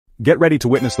Get ready to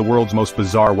witness the world's most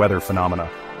bizarre weather phenomena.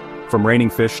 From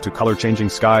raining fish to color-changing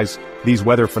skies, these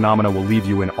weather phenomena will leave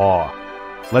you in awe.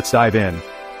 Let's dive in.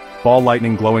 Ball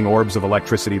lightning, glowing orbs of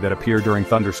electricity that appear during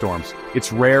thunderstorms.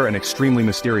 It's rare and extremely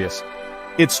mysterious.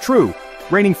 It's true!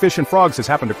 Raining fish and frogs has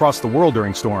happened across the world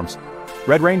during storms.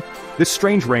 Red rain? This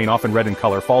strange rain, often red in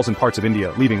color, falls in parts of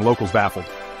India, leaving locals baffled.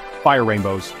 Fire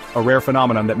rainbows, a rare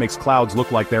phenomenon that makes clouds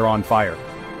look like they're on fire.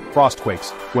 Frost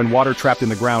quakes, when water trapped in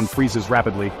the ground freezes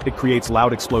rapidly, it creates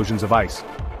loud explosions of ice.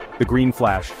 The green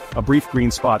flash, a brief green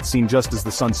spot seen just as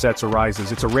the sun sets or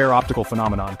rises, it's a rare optical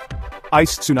phenomenon.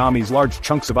 Ice tsunamis, large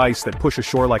chunks of ice that push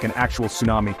ashore like an actual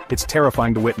tsunami, it's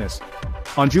terrifying to witness.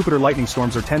 On Jupiter, lightning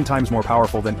storms are 10 times more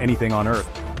powerful than anything on Earth.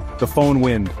 The Föhn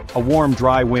Wind, a warm,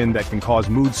 dry wind that can cause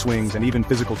mood swings and even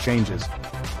physical changes.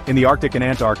 In the Arctic and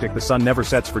Antarctic, the sun never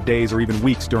sets for days or even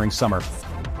weeks during summer.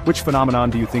 Which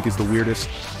phenomenon do you think is the weirdest?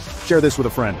 Share this with a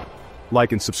friend.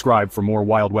 Like and subscribe for more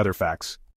wild weather facts.